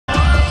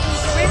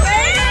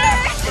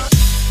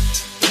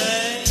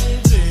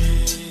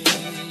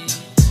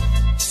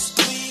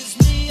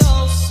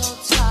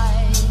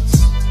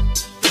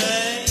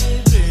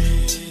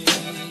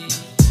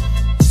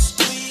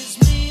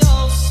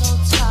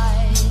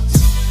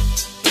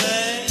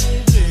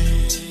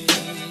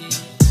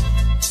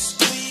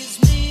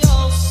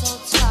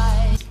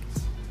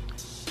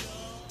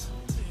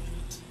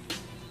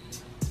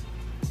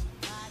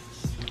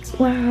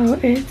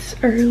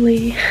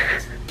early. I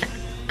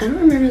don't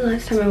remember the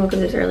last time I woke up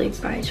this early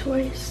by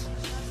choice.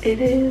 It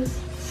is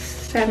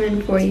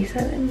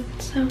 7:47,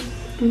 so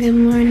good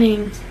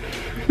morning.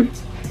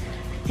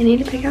 I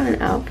need to pick out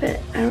an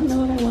outfit. I don't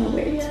know what I want to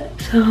wear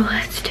yet, so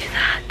let's do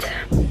that.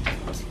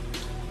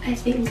 I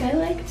think I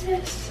like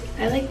this.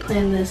 I like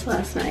planned this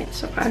last night,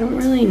 so I don't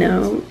really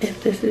know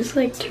if this is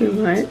like too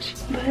much,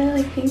 but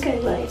I think I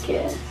like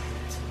it.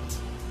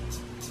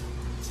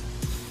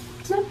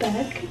 Not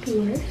bad, could be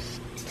worse.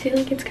 See,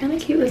 like it's kind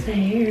of cute with the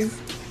hair.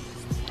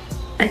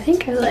 I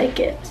think I like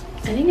it.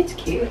 I think it's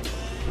cute.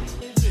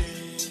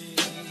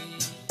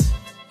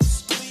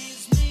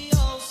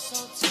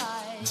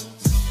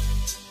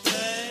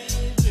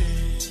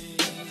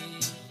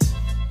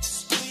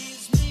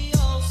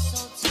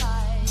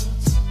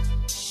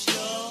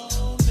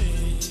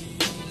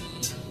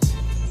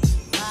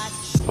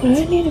 What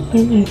do I need to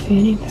put in my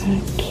fanny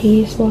pack?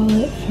 Keys,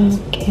 wallet, phone,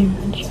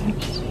 camera, and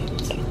straps.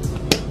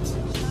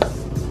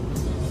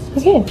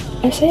 Okay,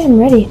 I say I'm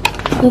ready.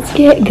 Let's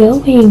get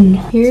going.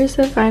 Here's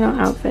the final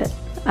outfit.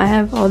 I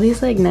have all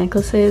these like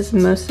necklaces.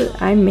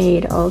 I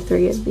made all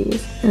 3 of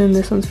these. And then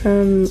this one's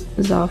from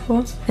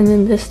Zoffel. And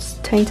then this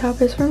tank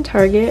top is from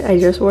Target. I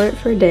just wore it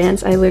for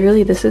dance.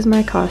 This is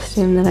my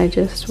costume that I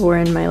just wore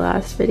in my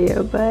last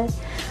video, but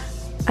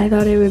I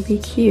thought it would be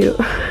cute.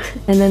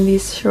 And then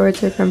these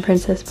shorts are from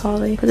Princess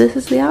Polly. But this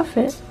is the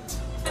outfit.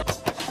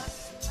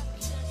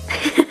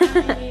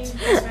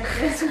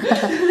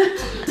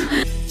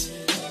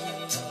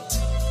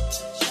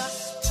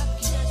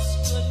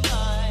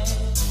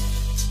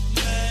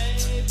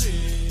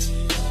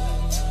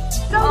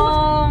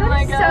 Oh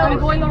my god. I'm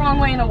going the wrong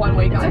way in a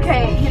one-way, guys.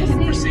 Okay, you just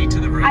need to proceed to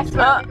the right. I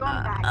swear we're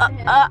going back.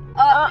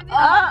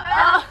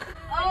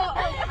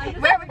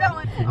 Where are we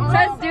going? It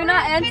says do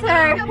not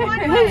enter.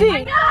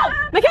 Mackenzie!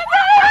 Mackenzie!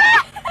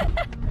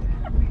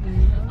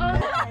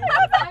 I'm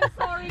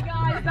sorry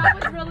guys, that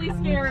was really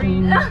scary.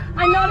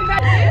 I'm not a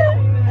bad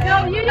thing.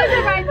 No, you did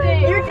the right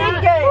thing. You did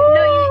good.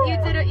 No, you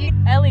did it.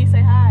 Ellie,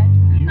 say hi.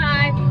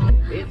 Hi.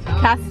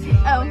 Cassie.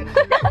 Oh.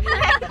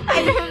 I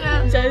don't know.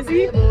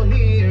 Josie.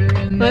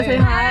 Wanna say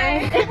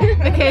hi?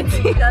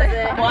 Mackenzie.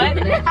 What?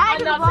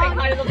 I'm not saying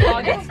hi to the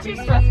vlog. It's too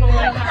stressful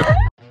right now.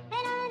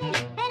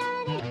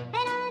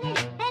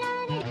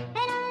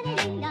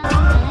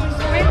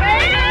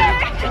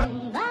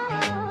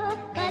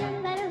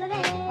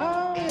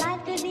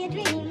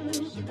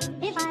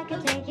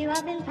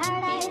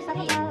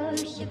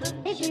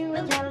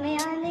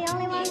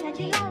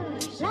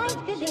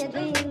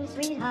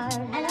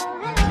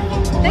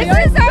 This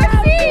is our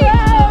seat!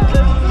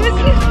 This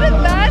is the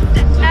best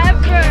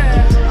ever!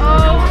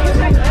 Oh,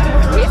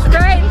 he's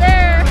right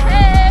there!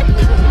 Hey!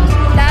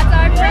 That's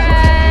our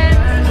friend!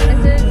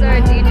 This is our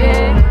DJ.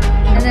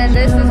 And then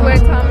this is where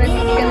Thomas is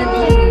gonna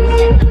be.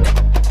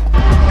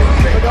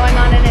 We're going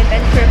on an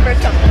adventure for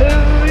some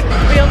food.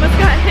 We almost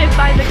got hit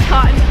by the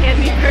cotton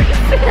candy person.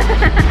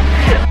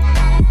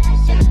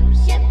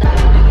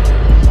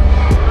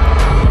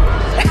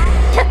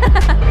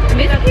 The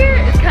music here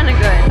is kind of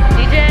good.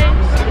 DJ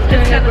is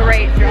doing a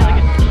great job.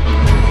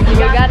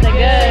 You got the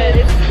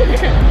goods.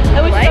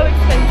 It was so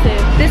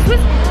expensive. This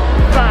was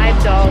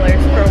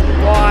 $5 for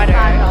water.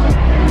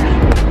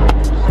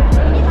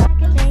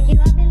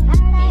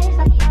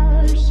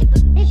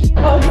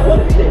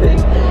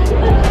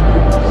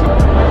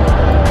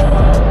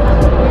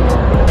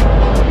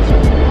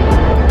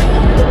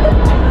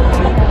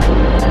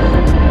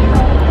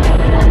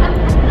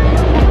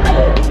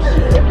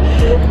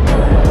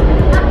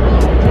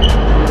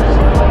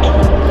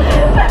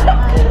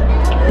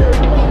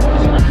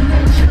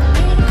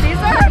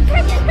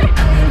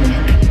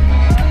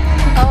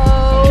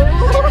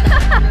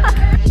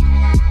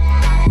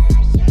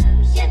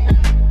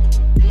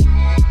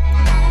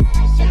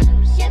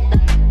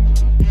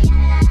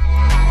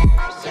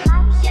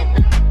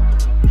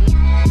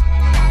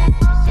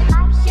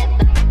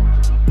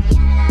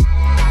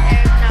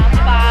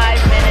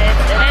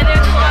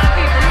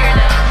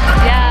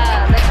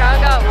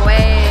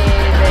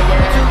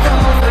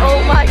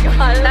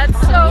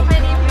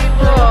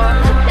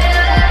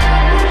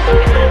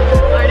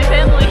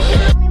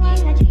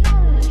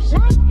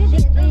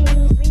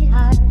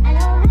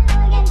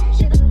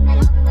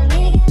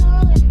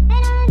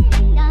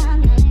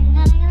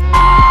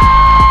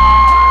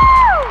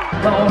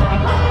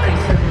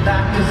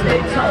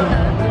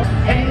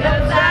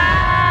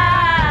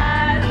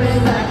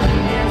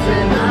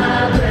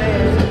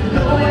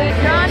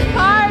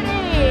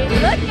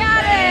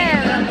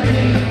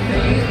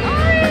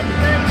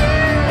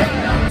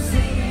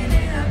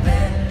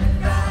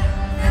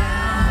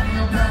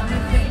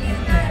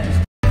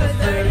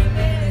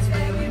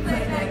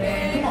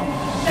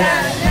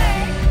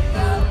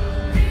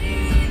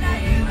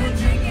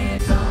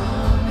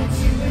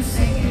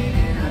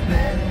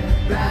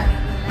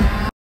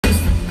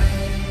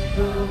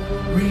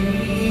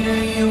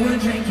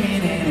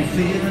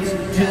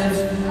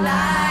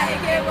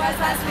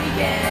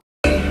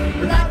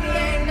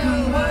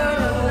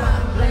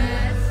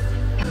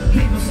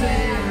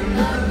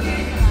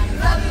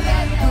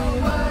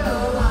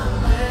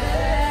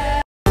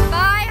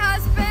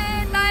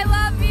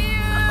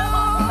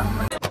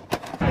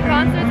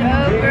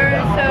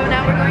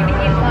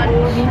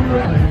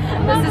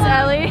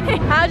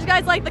 How'd you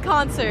guys like the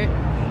concert?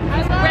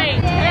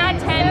 Great. 10 out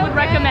of 10 would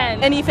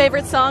recommend. Any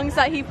favorite songs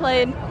that he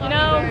played? You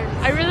know,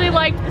 I really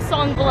liked the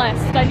song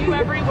Blessed. I knew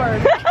every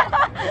word.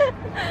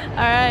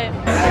 Alright.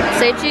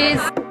 Say cheese.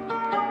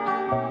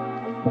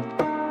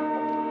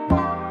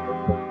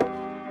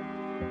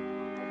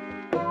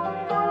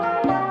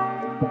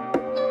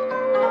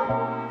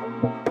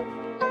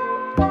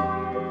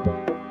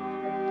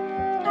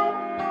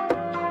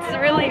 It's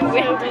really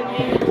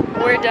windy.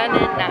 We're done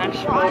in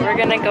Nashville. We're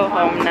gonna go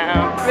home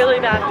now. Really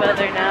bad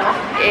weather now.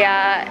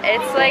 Yeah,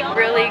 it's like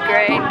really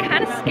gray and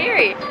kind of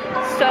scary.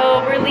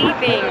 So we're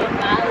leaving.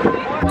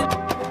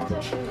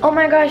 Oh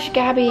my gosh,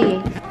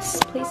 Gabby.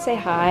 Please say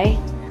hi.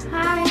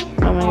 Hi.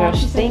 Oh my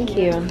gosh, thank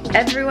you.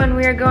 Everyone,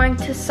 we are going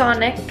to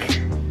Sonic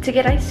to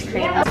get ice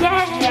cream.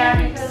 Yes.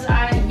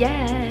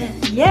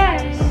 Yes.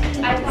 Yes.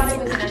 I thought it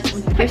was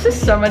necessary. Yours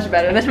is so much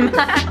better than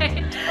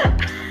mine.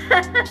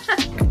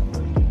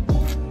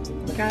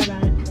 Forgot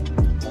about it.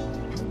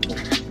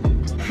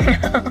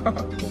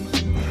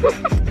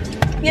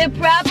 You're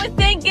probably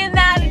thinking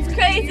that it's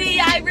crazy,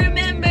 I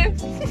remember.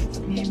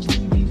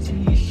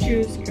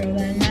 Shoes, girl,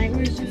 that night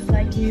was just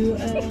like you.